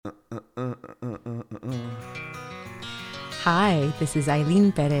Hi, this is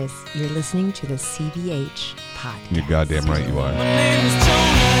Eileen Perez. You're listening to the CBH podcast. You're goddamn right you are. My name is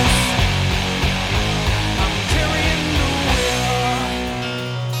Jonas. I'm carrying the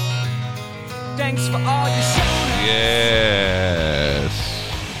wheel. Thanks for all you shown us. Yes.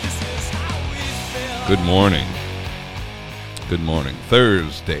 This is how we feel. Good morning. Good morning.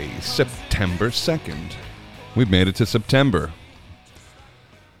 Thursday, September 2nd. We've made it to September.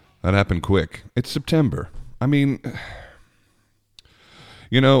 That happened quick. It's September. I mean,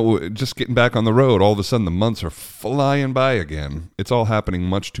 you know, just getting back on the road, all of a sudden the months are flying by again. It's all happening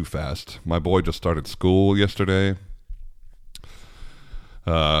much too fast. My boy just started school yesterday.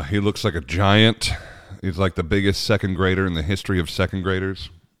 He looks like a giant. He's like the biggest second grader in the history of second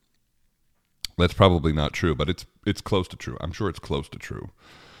graders. That's probably not true, but it's close to true. I'm sure it's close to true.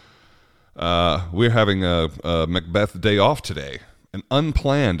 We're having a Macbeth day off today. An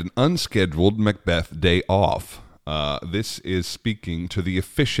unplanned and unscheduled Macbeth day off. This is speaking to the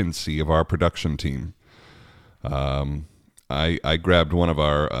efficiency of our production team. I grabbed one of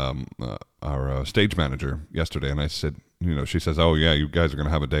our stage manager yesterday, and I said, you know, she says, "Oh yeah, you guys are going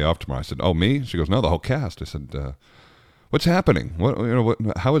to have a day off tomorrow." I said, "Oh, me?" She goes, "No, the whole cast." I said, "What's happening?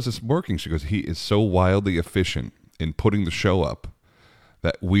 How is this working?" She goes, "He is so wildly efficient in putting the show up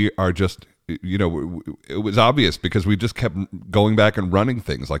that we are just." You know, it was obvious because we just kept going back and running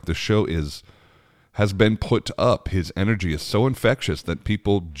things. Like the show has been put up. His energy is so infectious that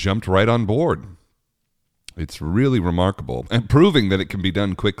people jumped right on board. It's really remarkable, and proving that it can be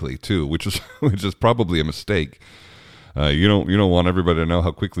done quickly too, which is probably a mistake. You don't want everybody to know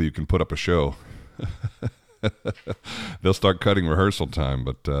how quickly you can put up a show. They'll start cutting rehearsal time,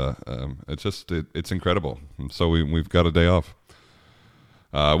 but it's incredible. And so we've got a day off.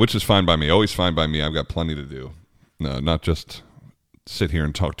 Which is fine by me, always fine by me. I've got plenty to do. No, not just sit here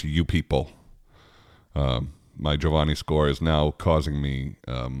and talk to you people. My Giovanni score is now causing me,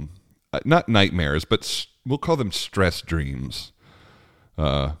 not nightmares, but we'll call them stress dreams,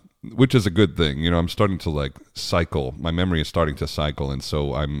 which is a good thing. You know, I'm starting to like cycle. My memory is starting to cycle, and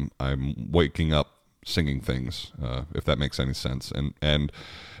so I'm waking up singing things, if that makes any sense. And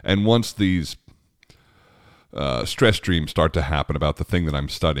once these stress dreams start to happen about the thing that I'm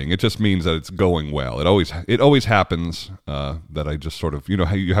studying, it just means that it's going well. It always happens that I just sort of, you know,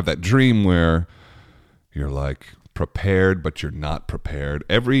 how you have that dream where you're like prepared, but you're not prepared.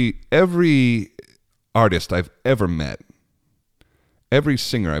 Every artist I've ever met, every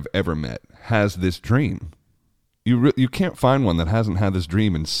singer I've ever met has this dream. You can't find one that hasn't had this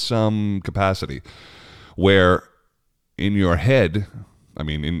dream in some capacity, where in your head, I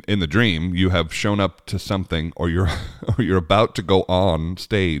mean, in the dream, you have shown up to something, or you're about to go on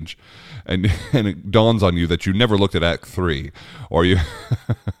stage, and it dawns on you that you never looked at Act 3, or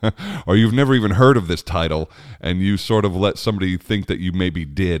you've never even heard of this title, and you sort of let somebody think that you maybe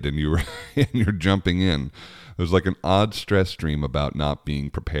did, and you're jumping in. There's like an odd stress dream about not being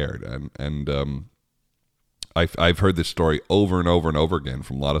prepared, and I've heard this story over and over and over again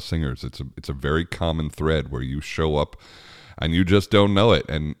from a lot of singers. It's a very common thread where you show up and you just don't know it.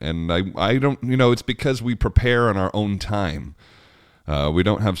 And I don't, you know, it's because we prepare on our own time. We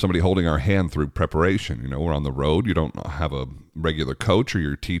don't have somebody holding our hand through preparation. You know, we're on the road. You don't have a regular coach or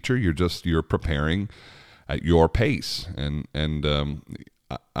your teacher. You're preparing at your pace. And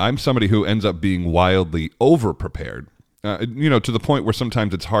I'm somebody who ends up being wildly over-prepared, you know, to the point where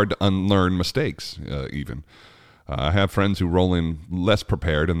sometimes it's hard to unlearn mistakes, even. I have friends who roll in less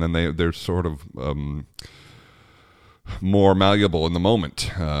prepared, and then they're sort of more malleable in the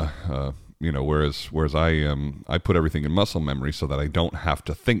moment, you know. Whereas I put everything in muscle memory so that I don't have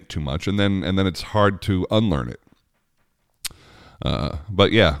to think too much, and then it's hard to unlearn it.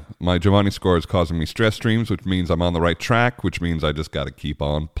 But yeah, my Giovanni score is causing me stress dreams, which means I'm on the right track, which means I just got to keep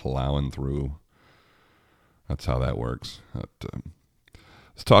on plowing through. That's how that works. I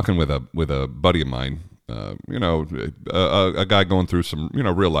was talking with a buddy of mine, you know, a guy going through some, you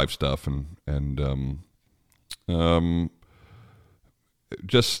know, real life stuff, and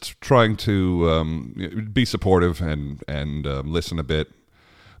just trying to be supportive and listen a bit,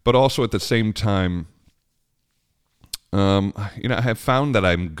 but also at the same time, you know, I have found that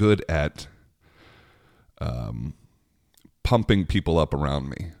I'm good at pumping people up around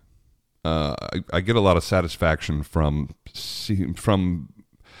me. I get a lot of satisfaction from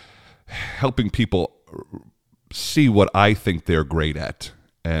helping people see what I think they're great at,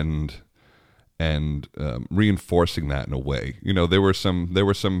 and reinforcing that in a way. You know, there were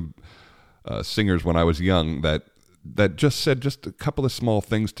some singers when I was young that just said just a couple of small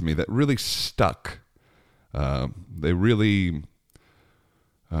things to me that really stuck. They really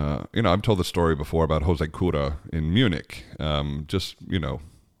I've told the story before about Jose Cura in Munich.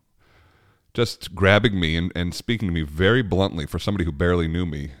 Just grabbing me and speaking to me very bluntly for somebody who barely knew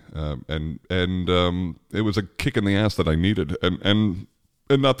me, and it was a kick in the ass that I needed, and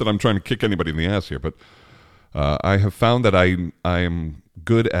not that I'm trying to kick anybody in the ass here, but I have found that I am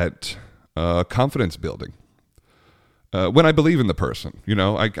good at confidence building. When I believe in the person,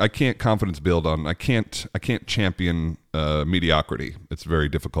 I can't confidence build on. I can't champion mediocrity. It's very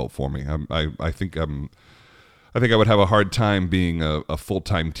difficult for me. I think I would have a hard time being a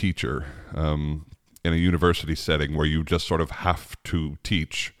full-time teacher in a university setting where you just sort of have to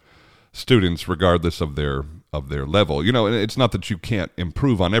teach students regardless of their level. And it's not that you can't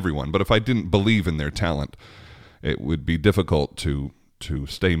improve on everyone, but if I didn't believe in their talent, it would be difficult to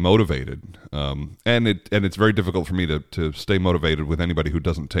stay motivated. And it's very difficult for me to stay motivated with anybody who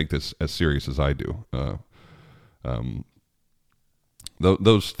doesn't take this as serious as I do.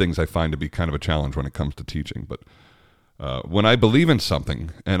 Those things I find to be kind of a challenge when it comes to teaching. But when I believe in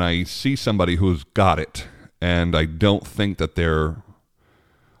something and I see somebody who's got it, and I don't think that they're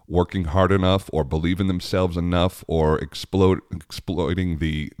working hard enough or believe in themselves enough or exploiting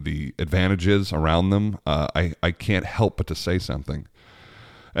the advantages around them, I can't help but to say something.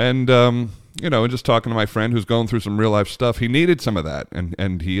 And, just talking to my friend who's going through some real life stuff, he needed some of that.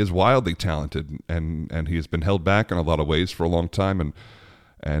 And he is wildly talented, and he has been held back in a lot of ways for a long time. And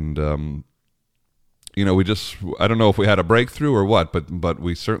I don't know if we had a breakthrough or what, but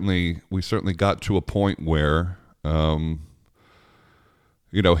we certainly got to a point where,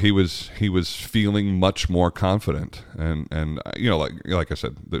 he was feeling much more confident. And like I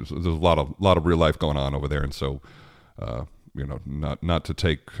said, there's a lot of real life going on over there. And so, not to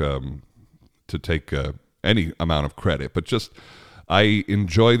take any amount of credit, but just I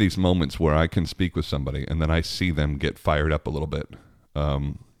enjoy these moments where I can speak with somebody and then I see them get fired up a little bit.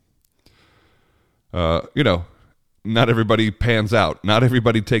 Not everybody pans out, not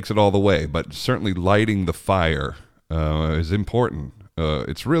everybody takes it all the way, but certainly lighting the fire is important.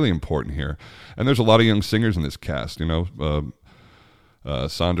 It's really important here, and there's a lot of young singers in this cast.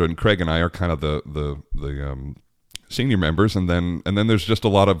 Sandra and Craig and I are kind of the senior members, and then there's just a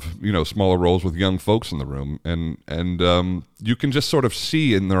lot of smaller roles with young folks in the room, and you can just sort of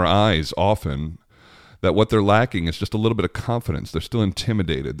see in their eyes often that what they're lacking is just a little bit of confidence. They're still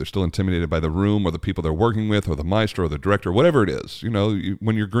intimidated. They're still intimidated by the room or the people they're working with or the maestro or the director, whatever it is.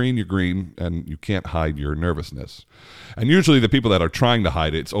 When you're green, and you can't hide your nervousness. And usually the people that are trying to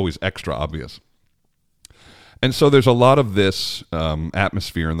hide it, it's always extra obvious. And so there's a lot of this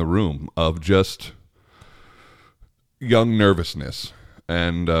atmosphere in the room of just young nervousness.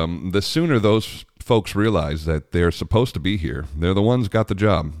 And the sooner those folks realize that they're supposed to be here, they're the ones got the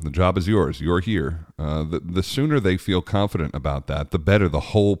job. The job is yours. You're here. The sooner they feel confident about that, the better the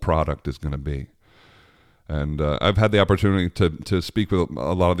whole product is going to be. And I've had the opportunity to speak with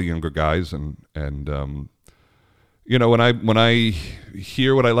a lot of the younger guys, and when I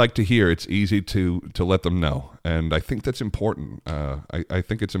hear what I like to hear, it's easy to let them know, and I think that's important. I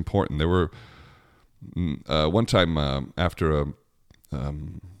think it's important. There were one time after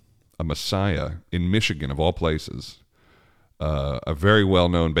a Messiah in Michigan, of all places, a very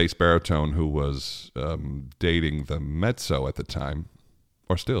well-known bass baritone who was dating the mezzo at the time,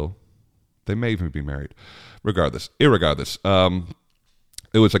 or still, they may even be married. Irregardless,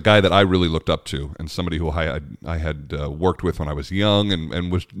 it was a guy that I really looked up to, and somebody who I had worked with when I was young,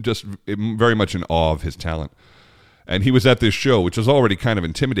 and was just very much in awe of his talent. And he was at this show, which was already kind of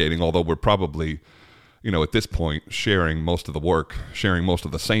intimidating, although we're probably, at this point, sharing most of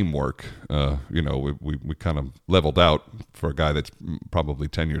the same work. We kind of leveled out for a guy that's probably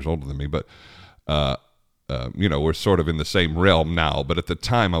 10 years older than me, but, we're sort of in the same realm now. But at the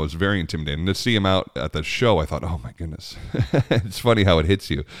time, I was very intimidated. And to see him out at the show, I thought, oh my goodness. It's funny how it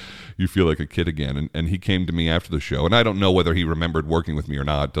hits you. You feel like a kid again. And he came to me after the show, and I don't know whether he remembered working with me or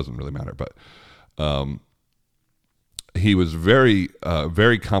not. It doesn't really matter. But he was very,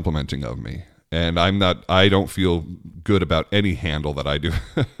 very complimenting of me. And I don't feel good about any handle that I do.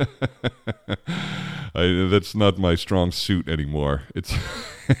 That's not my strong suit anymore. It's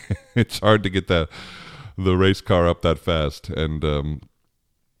hard to get the race car up that fast. And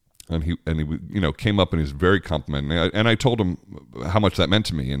he came up and he was very complimenting. And I told him how much that meant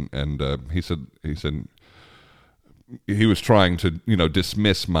to me. And he said he was trying to,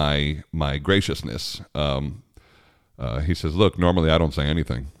 dismiss my graciousness. He says, look, normally I don't say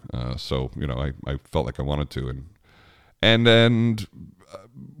anything. So, I felt like I wanted to. And then,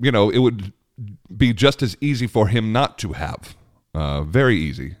 it would be just as easy for him not to have. Very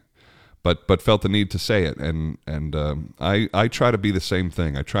easy. but felt the need to say it, and I try to be the same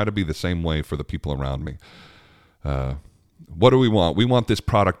thing. I try to be the same way for the people around me. What do we want? We want this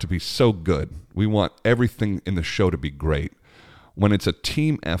product to be so good. We want everything in the show to be great. When it's a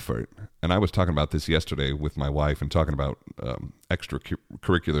team effort, and I was talking about this yesterday with my wife and talking about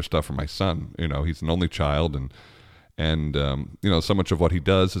extracurricular stuff for my son. You know, he's an only child, and you know, so much of what he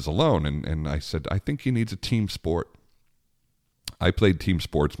does is alone. And I said, I think he needs a team sport. I played team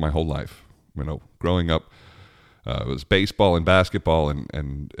sports my whole life. You know, growing up, it was baseball and basketball,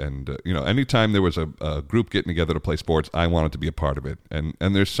 and you know, anytime there was a group getting together to play sports, I wanted to be a part of it. And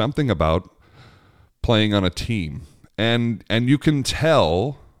there's something about playing on a team, and you can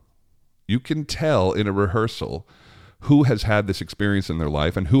tell in a rehearsal who has had this experience in their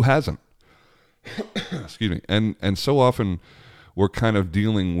life and who hasn't. Excuse me. And so often we're kind of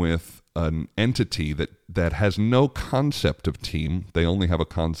dealing with an entity that has no concept of team. They only have a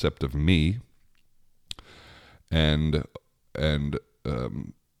concept of me. And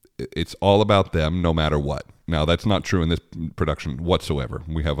it's all about them no matter what. Now, that's not true in this production whatsoever.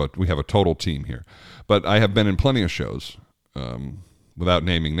 We have a total team here. But I have been in plenty of shows, without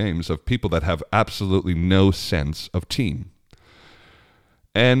naming names, of people that have absolutely no sense of team.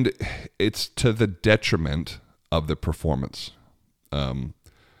 And it's to the detriment of the performance.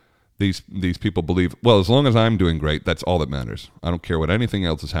 These people believe, well, as long as I'm doing great, that's all that matters. I don't care what anything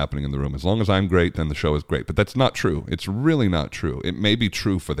else is happening in the room. As long as I'm great, then the show is great. But that's not true. It's really not true. It may be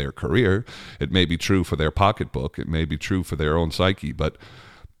true for their career. It may be true for their pocketbook. It may be true for their own psyche. But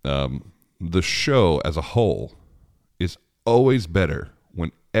the show as a whole is always better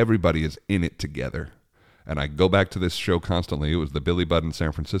when everybody is in it together. And I go back to this show constantly. It was the Billy Budd in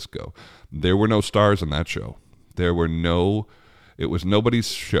San Francisco. There were no stars in that show. It was nobody's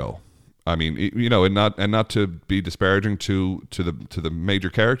show. I mean, you know, and not to be disparaging to the major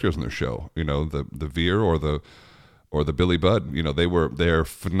characters in the show. You know, the Veer or the Billy Budd. You know, they're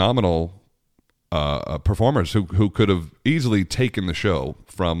phenomenal performers who could have easily taken the show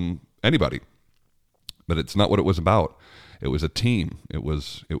from anybody. But it's not what it was about. It was a team. It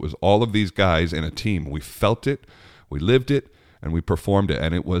was all of these guys in a team. We felt it, we lived it, and we performed it,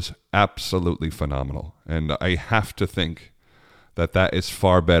 and it was absolutely phenomenal. And I have to think that is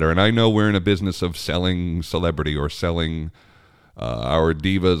far better. And I know we're in a business of selling celebrity or selling our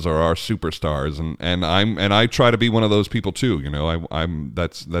divas or our superstars, and I try to be one of those people too. You know,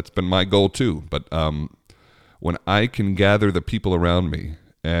 that's been my goal too. But when I can gather the people around me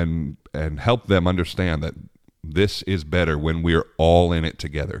and help them understand that this is better when we're all in it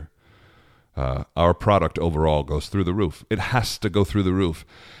together, our product overall goes through the roof. It has to go through the roof.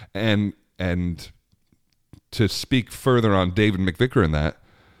 And to speak further on David McVicker in that,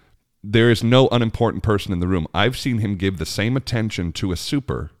 there is no unimportant person in the room. I've seen him give the same attention to a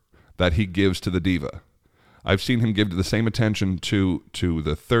super that he gives to the diva. I've seen him give the same attention to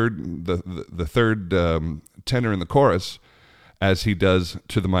the third tenor in the chorus as he does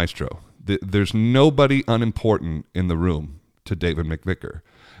to the maestro. There's nobody unimportant in the room to David McVicker.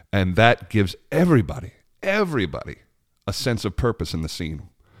 And that gives everybody a sense of purpose in the scene.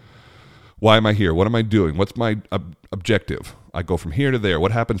 Why am I here? What am I doing? What's my objective? I go from here to there.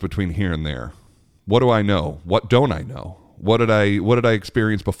 What happens between here and there? What do I know? What don't I know? What did I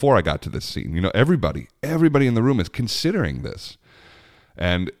experience before I got to this scene? You know, everybody in the room is considering this.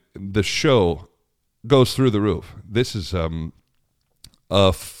 And the show goes through the roof. This is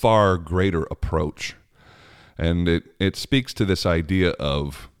a far greater approach. And it speaks to this idea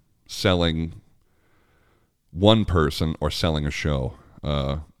of selling one person or selling a show.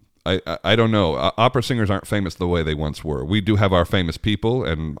 I don't know. Opera singers aren't famous the way they once were. We do have our famous people,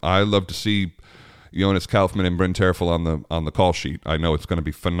 and I love to see Jonas Kaufman and Bryn Terfel on the call sheet. I know it's going to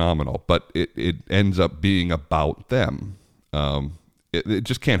be phenomenal, but it ends up being about them. It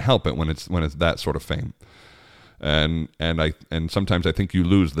just can't help it when it's that sort of fame. And sometimes I think you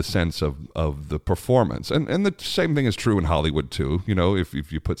lose the sense of the performance. And the same thing is true in Hollywood too. You know, if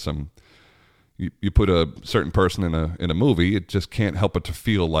you put you put a certain person in a movie, it just can't help but to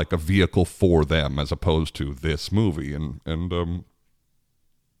feel like a vehicle for them as opposed to this movie. And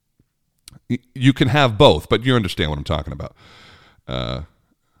you can have both, but you understand what I'm talking about.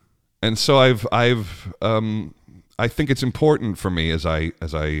 And so I think it's important for me as I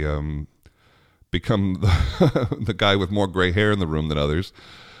become the guy with more gray hair in the room than others,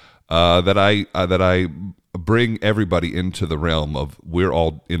 that I bring everybody into the realm of we're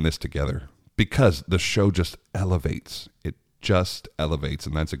all in this together, because the show just elevates. It just elevates,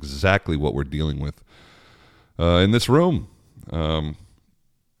 and that's exactly what we're dealing with in this room.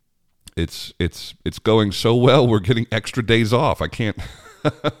 It's going so well. We're getting extra days off. I can't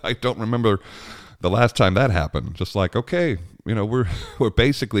I don't remember the last time that happened. Just like, okay, we're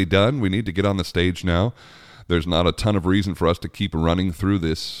basically done. We need to get on the stage now. There's not a ton of reason for us to keep running through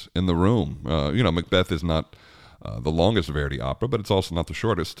this in the room. Macbeth is not the longest Verdi opera, but it's also not the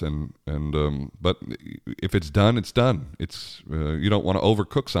shortest. But if it's done, it's done. It's you don't want to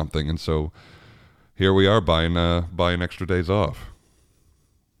overcook something, and so here we are buying extra days off.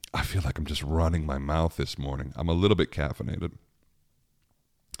 I feel like I'm just running my mouth this morning. I'm a little bit caffeinated.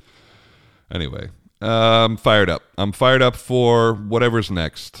 Anyway, I'm fired up. I'm fired up for whatever's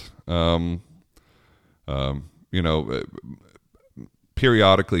next.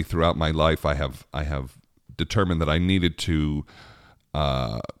 Periodically throughout my life, I have determined that I needed to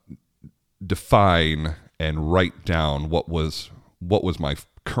define and write down what was my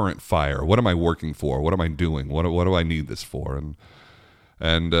current fire. What am I working for? What am I doing? What do I need this for?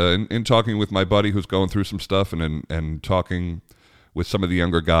 And in talking with my buddy who's going through some stuff, and talking with some of the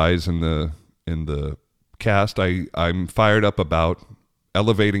younger guys in the cast, I'm fired up about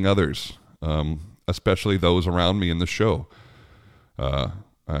elevating others, especially those around me in the show.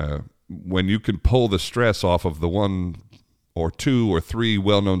 When you can pull the stress off of the one or two or three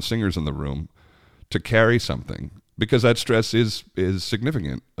well-known singers in the room to carry something, because that stress is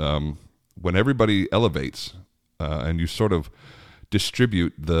significant. When everybody elevates and you sort of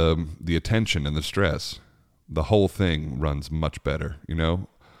distribute the attention and the stress, the whole thing runs much better.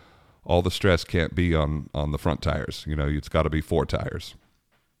 All the stress can't be on the front tires. It's got to be 4 tires.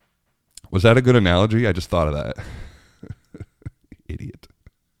 Was that a good analogy? I just thought of that. Idiot.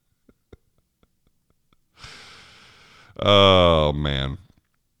 Oh, man.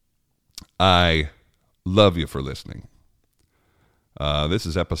 I love you for listening. This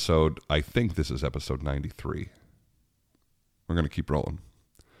is episode 93. We're going to keep rolling.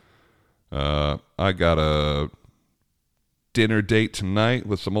 I got a dinner date tonight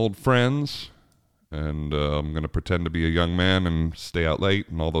with some old friends, and I'm going to pretend to be a young man and stay out late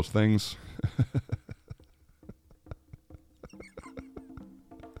and all those things.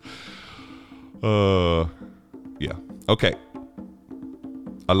 Yeah. Okay.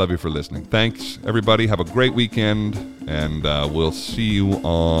 I love you for listening. Thanks, everybody. Have a great weekend, and we'll see you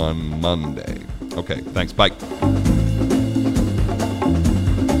on Monday. Okay, thanks. Bye.